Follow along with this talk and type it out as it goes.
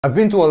I've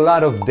been to a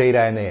lot of data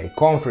and AI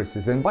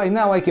conferences, and by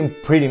now I can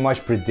pretty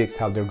much predict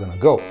how they're gonna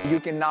go. You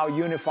can now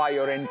unify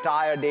your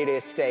entire data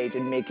estate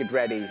and make it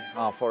ready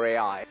for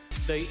AI.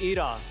 The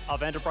era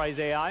of enterprise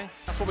AI.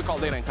 That's what we call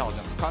data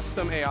intelligence.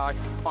 Custom AI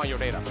on your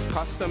data.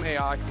 Custom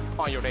AI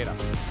on your data.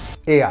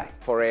 AI.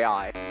 For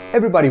AI.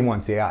 Everybody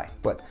wants AI,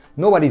 but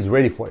nobody's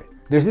ready for it.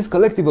 There's this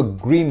collective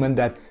agreement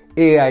that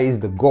AI is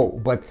the goal,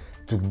 but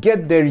to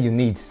get there you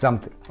need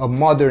something, a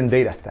modern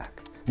data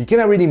stack. You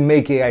cannot really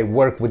make AI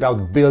work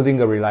without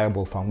building a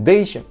reliable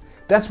foundation.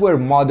 That's where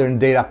modern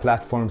data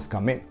platforms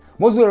come in.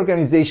 Most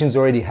organizations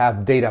already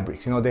have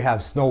Databricks, they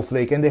have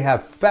Snowflake and they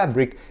have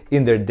Fabric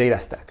in their data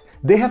stack.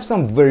 They have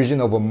some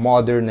version of a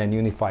modern and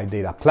unified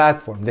data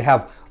platform. They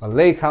have a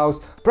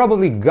lakehouse,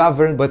 probably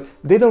governed, but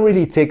they don't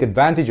really take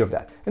advantage of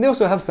that. And they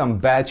also have some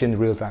batch and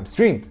real-time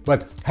streams.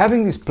 But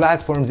having these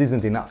platforms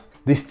isn't enough.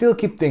 They still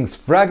keep things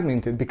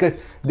fragmented because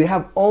they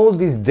have all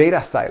these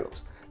data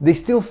silos. They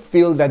still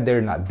feel that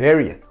they're not there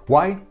yet.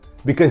 Why?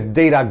 Because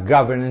data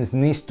governance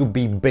needs to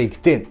be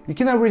baked in. You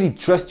cannot really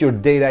trust your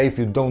data if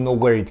you don't know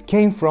where it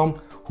came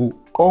from, who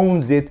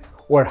owns it,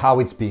 or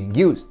how it's being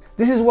used.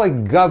 This is why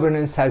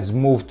governance has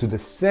moved to the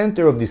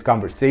center of these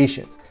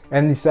conversations,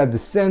 and it's at the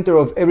center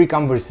of every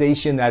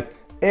conversation at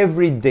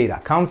every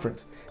data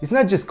conference. It's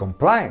not just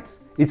compliance,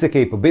 it's a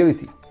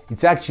capability.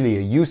 It's actually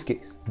a use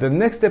case. The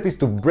next step is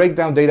to break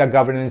down data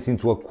governance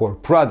into a core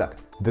product,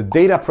 the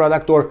data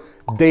product or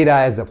data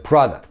as a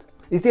product.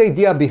 It's the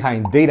idea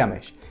behind data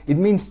mesh. It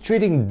means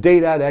treating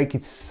data like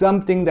it's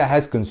something that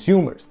has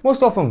consumers,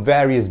 most often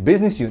various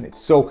business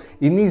units. So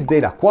it needs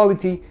data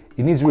quality,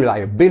 it needs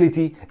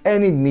reliability,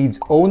 and it needs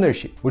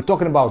ownership. We're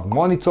talking about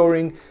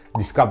monitoring,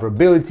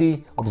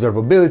 discoverability,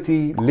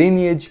 observability,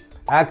 lineage,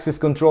 access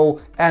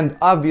control, and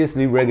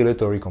obviously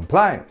regulatory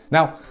compliance.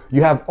 Now,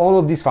 you have all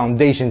of these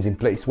foundations in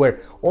place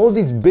where all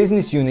these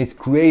business units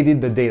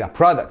created the data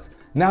products.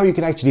 Now you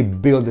can actually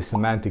build a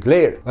semantic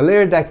layer, a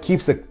layer that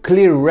keeps a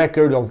clear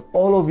record of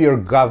all of your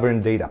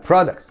governed data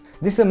products.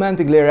 This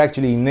semantic layer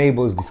actually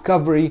enables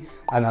discovery,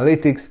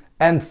 analytics,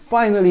 and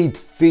finally it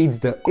feeds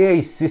the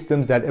AI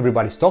systems that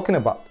everybody's talking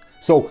about.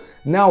 So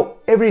now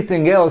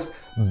everything else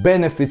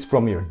benefits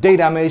from your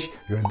data mesh,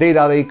 your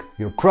data lake,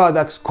 your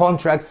products,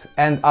 contracts,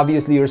 and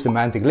obviously your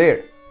semantic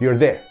layer. You're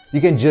there. You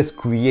can just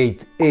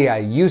create AI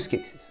use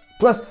cases.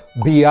 Plus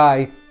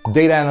BI,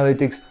 data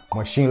analytics,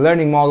 machine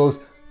learning models,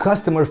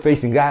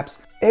 customer-facing apps,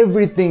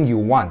 everything you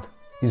want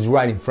is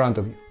right in front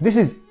of you. This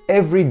is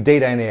every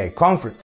data and AI conference.